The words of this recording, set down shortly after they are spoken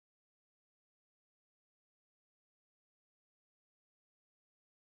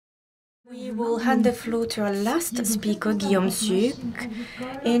We will hand the floor to our last speaker, Guillaume Suc,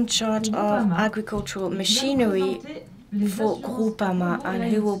 in charge of agricultural machinery for Groupama, and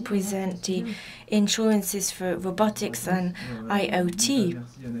who will present the insurances for robotics and IoT.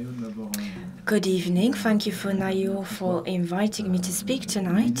 Good evening. Thank you for Nayo for inviting me to speak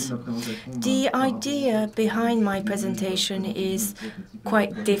tonight. The idea behind my presentation is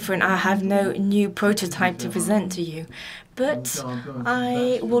quite different. I have no new prototype to present to you, but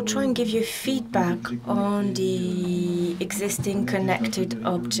I will try and give you feedback on the existing connected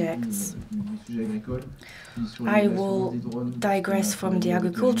objects. I will digress from the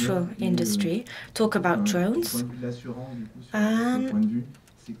agricultural industry, talk about drones, and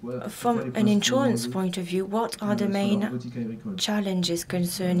from an insurance point of view, what are the main challenges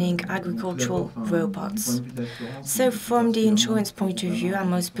concerning agricultural robots? So from the insurance point of view,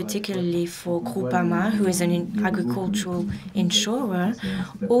 and most particularly for Groupama, who is an agricultural insurer,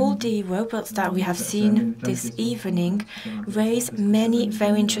 all the robots that we have seen this evening raise many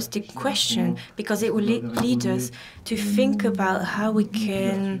very interesting questions, because it will lead us to think about how we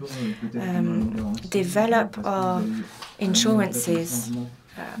can develop our insurances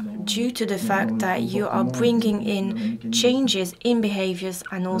due to the fact that you are bringing in changes in behaviors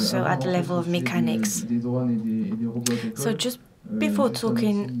and also at the level of mechanics. So just before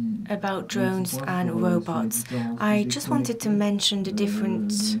talking about drones and robots, I just wanted to mention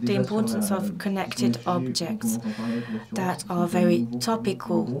the importance of connected objects that are very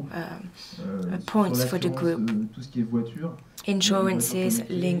topical points for the group. Insurances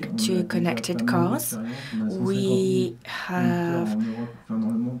linked to connected cars. We have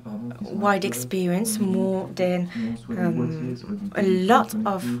wide experience, more than a lot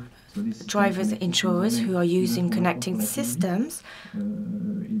of drivers and insurers who are using connecting systems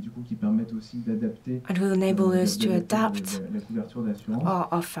and who enable us to adapt our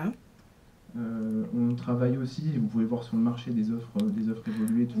offer.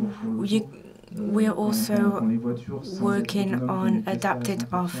 We are also working on adapted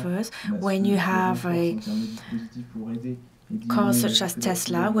offers. When you have a car such as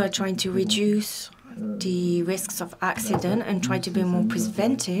Tesla, we're trying to reduce the risks of accident and try to be more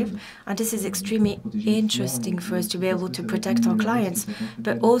preventive. And this is extremely interesting for us to be able to protect our clients,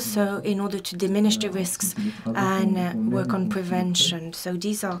 but also in order to diminish the risks and work on prevention. So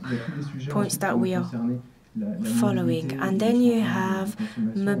these are points that we are following. And then you have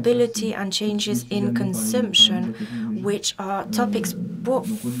mobility and changes in consumption, which are topics brought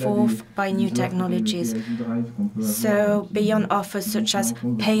forth by new technologies. So beyond offers such as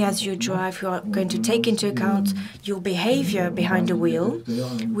pay as you drive, who are going to take into account your behavior behind the wheel.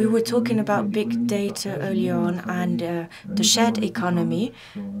 We were talking about big data earlier on and the shared economy,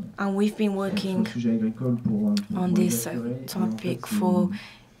 and we've been working on this topic for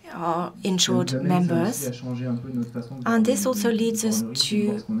our insured members. And this also leads us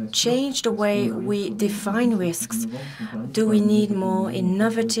to change the way we define risks. Do we need more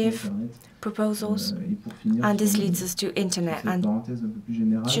innovative proposals? And this leads us to internet. And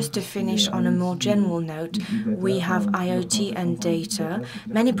just to finish on a more general note, we have IoT and data.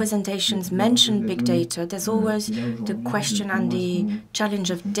 Many presentations mention big data. There's always the question and the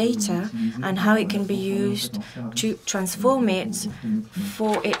challenge of data and how it can be used to transform it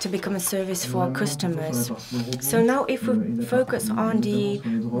for it to become a service for our customers. So now if we focus on the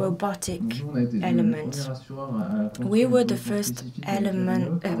robotic element, we were the first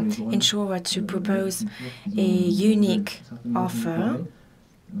insurer to propose a unique offer,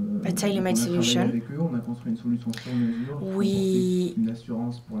 a tailor-made solution. We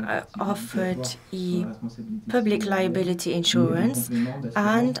offered a public liability insurance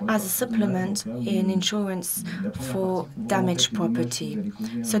and, as a supplement, an insurance for damaged property.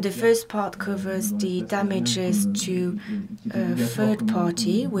 So the first part covers the damages to a third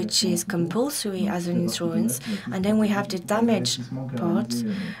party, which is compulsory as an insurance, and then we have the damage part,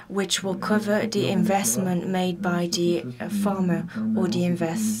 which will cover the investment made by the farmer or the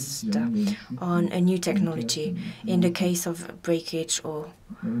investor on a new technology in the case of breakage or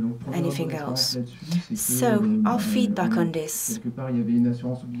anything else. So our feedback on this: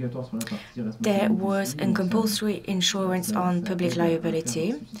 there was a compulsory insurance on public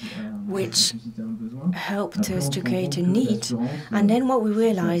liability, which helped us to create a need. And then what we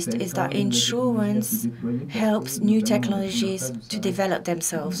realized is that insurance helps new technologies to develop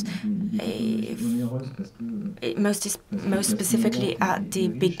themselves, most specifically at the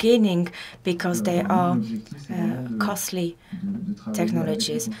beginning, because they are costly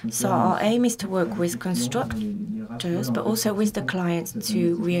technologies. So our aim is to work with constructors, but also with the clients,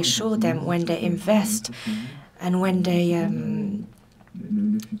 to reassure them when they invest and when they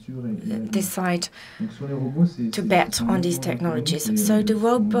decide to bet on these technologies. So the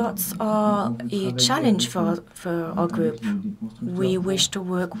robots are a challenge for our group. We wish to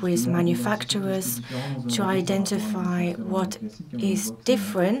work with manufacturers to identify what is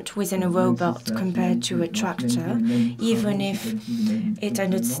different within a robot compared to a tractor, even if it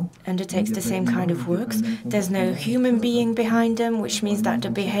undertakes the same kind of works. There's no human being behind them, which means that the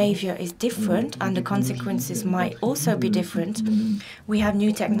behavior is different and the consequences might also be different. We have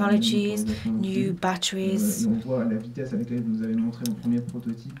new technologies, new batteries,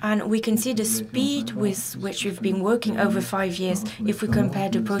 and we can see the speed with which we've been working over 5 years. If we compare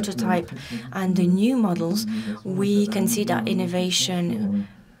the prototype and the new models, we can see that innovation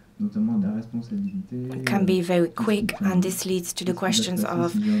can be very quick, and this leads to the questions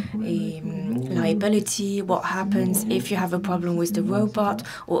of liability. What happens if you have a problem with the robot,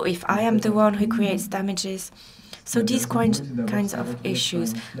 or if I am the one who creates damages? So these kinds of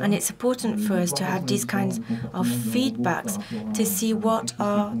issues, and it's important for us to have these kinds of feedbacks to see what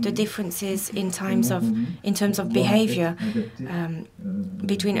are the differences in terms of behavior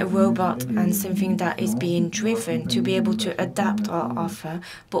between a robot and something that is being driven, to be able to adapt our offer,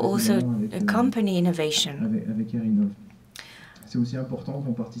 but also accompany innovation.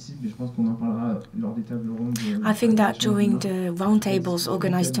 I think that during the roundtables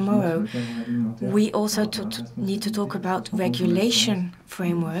organized tomorrow, we also need to talk about regulation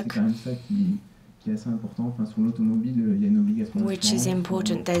framework, which is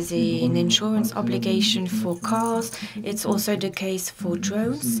important. There's an insurance obligation for cars. It's also the case for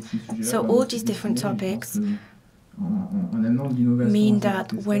drones. So all these different topics mean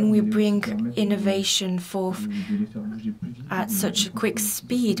that when we bring innovation forth at such a quick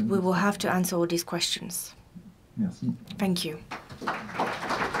speed, we will have to answer all these questions. Thank you.